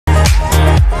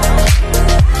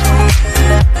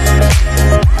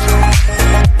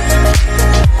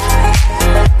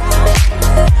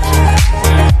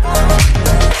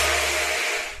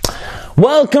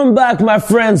Welcome back, my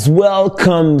friends.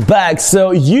 Welcome back. So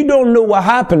you don't know what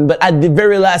happened, but at the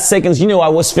very last seconds, you know, I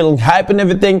was feeling hype and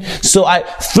everything. So I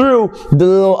threw the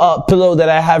little pillow that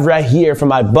I have right here for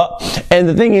my butt. And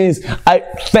the thing is, I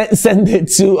sent it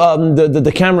to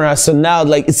the camera. So now,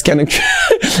 like, it's kind of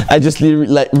I just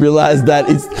like realized that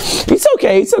it's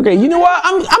okay. It's okay. You know what?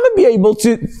 I'm gonna be able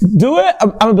to do it. I'm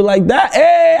gonna be like that.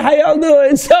 Hey, how y'all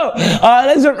doing? So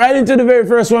let's jump right into the very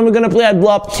first one. We're gonna play at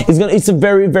Blop. It's a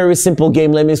very simple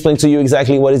game. Let me explain to you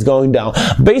exactly what is going down.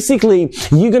 Basically,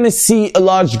 you're gonna see a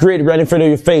large grid right in front of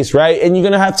your face, right? And you're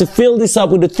gonna have to fill this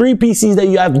up with the 3 PCs that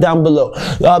you have down below.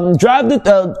 Drag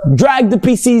the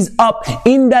PCs up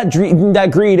in that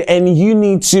grid, and you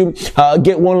need to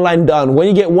get one line done. When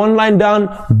you get one line done,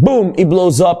 boom, it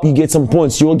blows up. You get some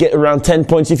points. You will get around 10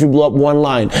 points if you blow up one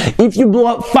line. If you blow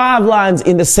up 5 lines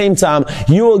in the same time,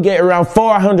 you will get around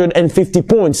 450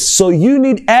 points. So you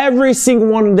need every single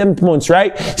one of them points,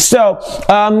 right? So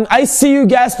I see you,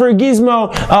 Gasper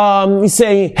Gizmo,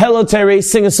 saying, hello, Terry,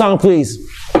 sing a song, please.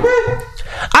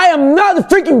 I am not a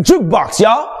freaking jukebox,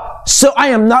 y'all. So I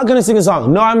am not gonna sing a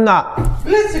song. No, I'm not.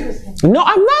 Let's sing a song. No,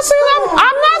 I'm not singing a song.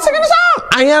 I'm not singing a song.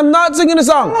 I am not singing a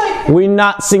song. We're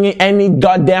not singing any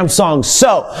goddamn songs.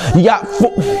 So you got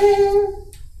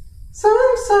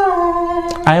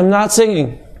I am not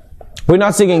singing. We're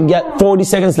not singing. Get 40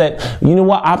 seconds left. You know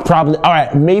what?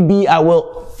 Alright, maybe I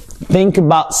will think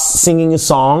about singing a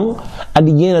song at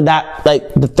the end of that,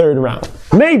 like the 3rd round.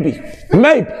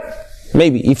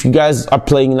 Maybe if you guys are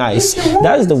playing nice.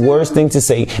 That is the worst thing to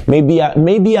say. Maybe I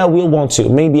will want to.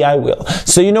 Maybe I will.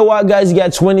 So you know what, guys? You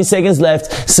got 20 seconds left.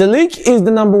 Salik is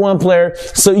the #1 player,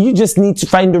 so you just need to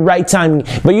find the right timing.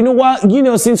 But you know what? You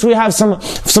know, since we have some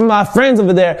of my friends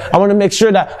over there, I want to make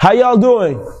sure that how y'all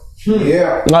doing?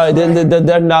 Yeah.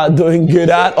 They're not doing good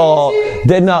at all.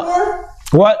 They're not.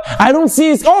 What? I don't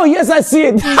see it. Oh yes, I see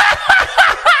it.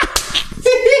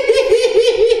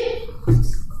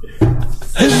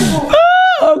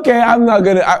 Okay, I'm not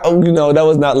gonna, you know, that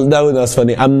was not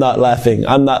funny. I'm not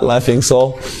laughing,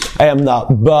 so I am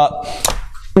not, but,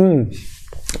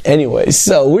 anyway,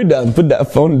 so we're done. Put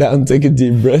that phone down, take a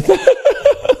deep breath.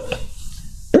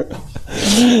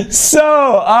 So,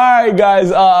 alright guys,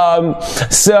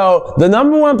 so the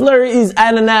 #1 player is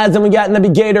Ananas, then we got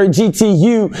Navigator,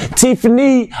 GTU,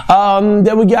 Tiffany,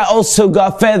 then we also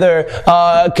got Feather,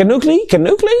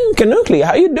 Canukli,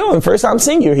 how you doing? First time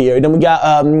seeing you here. Then we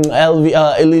got,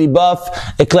 Elite Buff,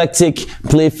 Eclectic,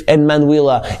 Pliff, and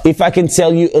Manuela. If I can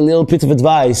tell you a little bit of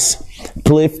advice,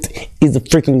 Pliff is a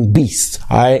freaking beast,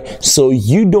 alright? So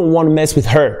you don't want to mess with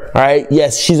her, alright?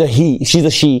 Yes, she's a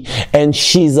she, and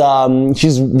she's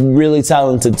really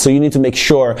talented, so you need to make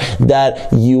sure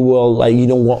that you will, like, you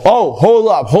don't want, oh, hold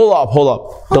up.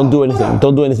 Don't do anything.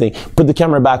 Put the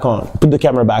camera back on.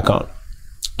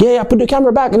 Yeah, put the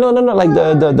camera back. No, like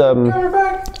Camera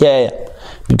back. Yeah.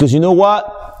 Because you know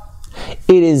what?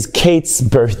 It is Kate's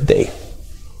birthday.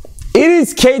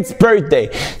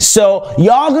 So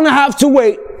y'all gonna have to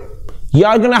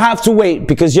wait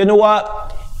because you know what?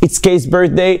 It's Kate's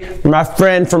birthday, my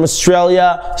friend from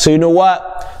Australia. So you know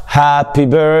what? Happy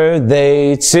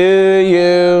birthday to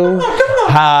you.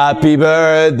 Happy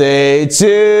birthday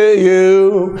to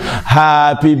you.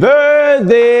 Happy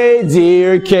birthday,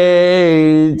 dear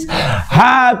Kate.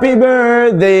 Happy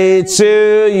birthday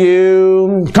to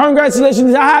you.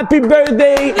 Congratulations. Happy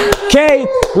birthday, Kate.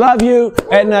 Love you.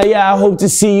 And yeah, I hope to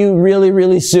see you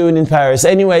really soon in Paris.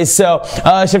 Anyway, so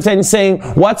Cheftain is saying,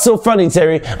 what's so funny,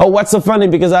 Terry? Oh, what's so funny?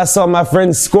 Because I saw my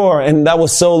friend's score and that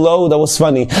was so low. That was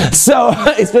funny. So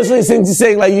especially since you're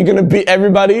saying like you're gonna beat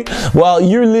everybody. Well,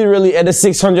 you're literally at a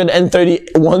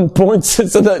 631 points.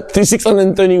 So the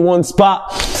 631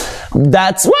 spot.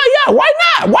 That's, well, yeah, why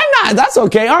not? That's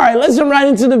okay. All right, let's jump right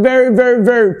into the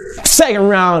very second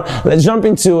round. Let's jump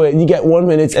into it. You get 1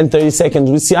 minute and 30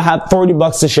 seconds. We see I have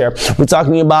 $40 to share. We're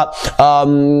talking about,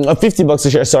 $50 to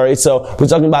share, sorry. So we're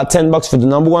talking about $10 for the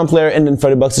 #1 player and then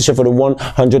 $30 to share for the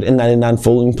 199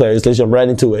 following players. Let's jump right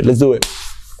into it. Let's do it.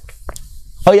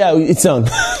 Oh yeah, it's on.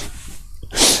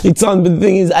 It's on, but the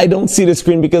thing is, I don't see the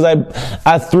screen because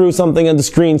I threw something on the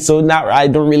screen, so now I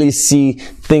don't really see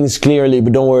things clearly,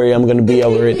 but don't worry, I'm gonna be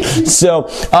over it. So,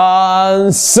 are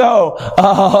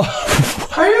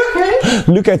you okay?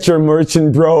 Look at your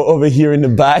merchant bro over here in the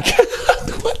back.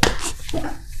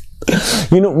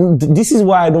 You know, this is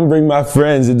why I don't bring my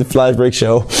friends in the Flashbreak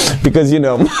show. because you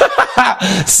know.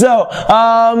 So,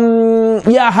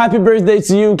 yeah, happy birthday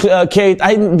to you, Kate.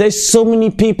 There's so many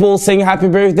people saying happy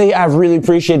birthday. I really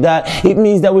appreciate that. It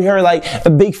means that we are like a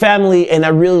big family, and I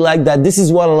really like that. This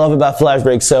is what I love about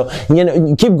Flashbreak. So, you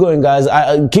know, keep going, guys.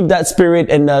 Keep that spirit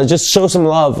and just show some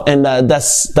love. And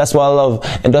that's what I love,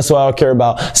 and that's what I care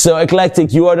about. So,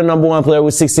 Eclectic, you are the #1 player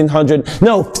with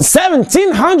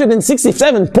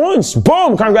 1767 points.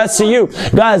 Boom! Congrats to you,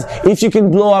 guys. If you can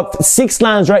blow up 6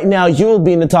 lines right now, you will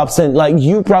be in the top 10. Like,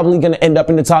 you're probably gonna end up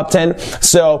in the top 10.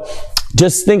 So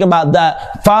just think about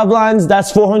that. 5 lines,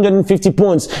 that's 450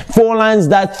 points. 4 lines,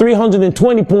 that's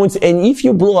 320 points. And if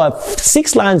you blow up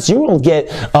 6 lines, you will get,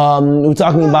 we're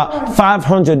talking about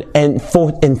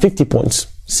 550 points.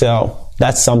 So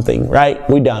that's something, right?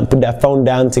 We're done. Put that phone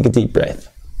down, take a deep breath.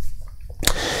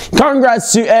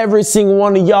 Congrats to every single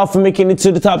one of y'all for making it to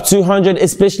the top 200,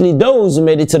 especially those who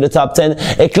made it to the top 10.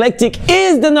 Eclectic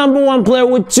is the #1 player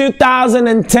with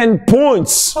 2010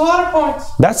 points. A lot of points.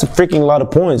 That's a freaking lot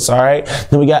of points, all right?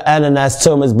 Then we got Ananas,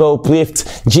 Thomas, Bo, Plift,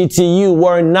 GTU,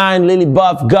 Warren9, Lily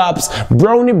Buff, Gops,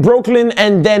 Brony, Brooklyn,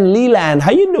 and then Leland.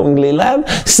 How you doing, Leland?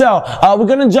 So, we're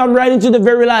gonna jump right into the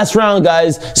very last round,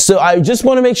 guys. So I just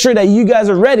want to make sure that you guys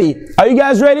are ready. Are you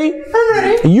guys ready? I'm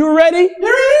ready. You ready? You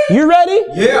ready? You ready?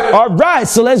 Yeah. All right,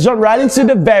 so let's jump right into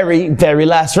the very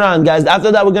last round, guys.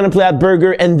 After that, we're gonna play a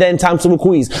burger and then time to a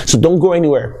quiz. So don't go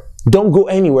anywhere. Don't go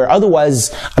anywhere.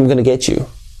 Otherwise, I'm gonna get you.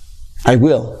 I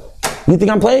will. You think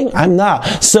I'm playing? I'm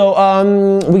not. So,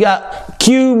 we got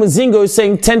Q Mazingo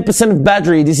saying 10% of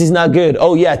battery. This is not good.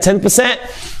 Oh yeah, 10%.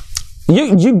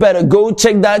 You better go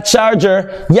check that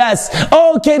charger. Yes.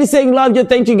 Oh, Katie saying love you.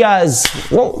 Thank you, guys.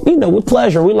 Well, you know, with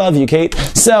pleasure. We love you, Kate.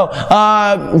 So,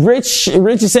 Rich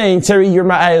is saying, Terry, you're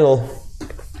my idol.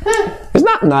 It's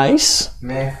not nice.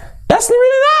 Man. That's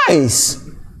really nice.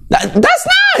 That's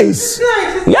nice.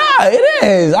 Yeah, it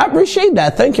is. I appreciate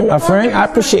that. Thank you, my friend. I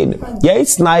appreciate it. Yeah,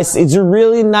 it's nice. It's a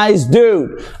really nice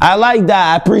dude. I like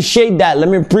that. I appreciate that. Let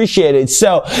me appreciate it.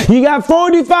 So, you got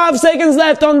 45 seconds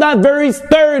left on that very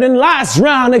third and last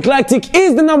round. Eclectic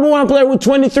is the #1 player with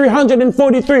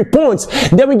 2,343 points.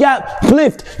 Then we got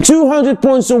Plift, 200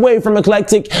 points away from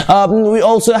Eclectic. We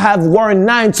also have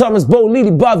Warren9, Thomas, Bo,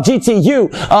 Lily, Buff, GTU,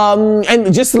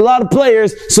 and just a lot of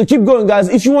players. So keep going, guys.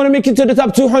 If you want to make it to the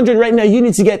top 200, right now, you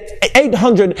need to get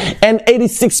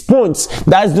 886 points.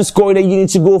 That's the score that you need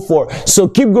to go for. So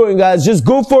keep going, guys. Just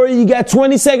go for it. You got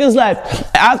 20 seconds left.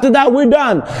 After that, we're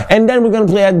done. And then we're going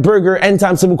to play at Burger and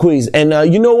Time Simple Quiz. And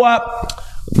you know what?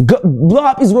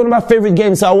 Blop is one of my favorite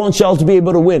games, so I want y'all to be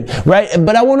able to win, right?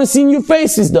 But I want to see new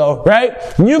faces though, right?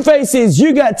 New faces.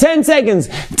 You got 10 seconds.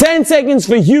 10 seconds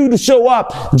for you to show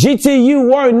up. GTU,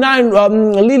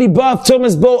 Warren9, Lily Buff,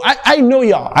 Thomas Bo. I know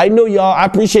y'all. I know y'all. I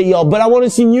appreciate y'all. But I want to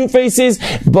see new faces.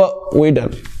 But we're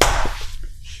done.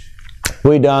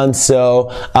 We're done.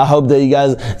 So I hope that you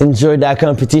guys enjoyed that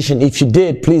competition. If you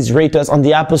did, please rate us on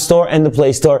the Apple Store and the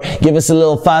Play Store. Give us a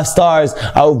little 5 stars.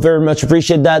 I would very much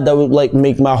appreciate that. That would like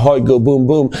make my heart go boom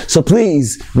boom. So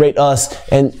please rate us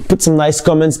and put some nice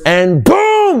comments, and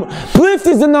boom! Plift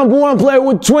is the #1 player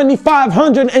with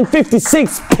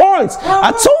 2,556 points.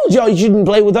 I told y'all you shouldn't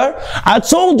play with her. I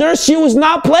told her she was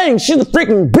not playing. She's a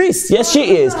freaking beast. Yes,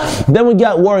 she is. Then we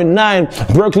got Warren9,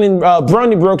 Brooklyn,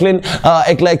 Brony Brooklyn,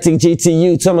 Eclectic,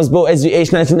 GTU, Thomas Bo,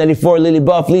 SVH 1994, Lily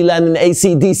Buff, Leland, and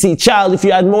ACDC Child. If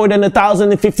you had more than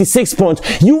 1,056 points,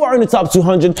 you are in the top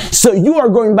 200. So you are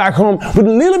going back home with a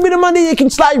little bit of money you can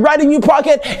slide right in your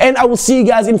pocket. And I will see you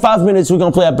guys in 5 minutes. We're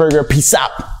going to play a burger. Peace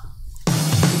out.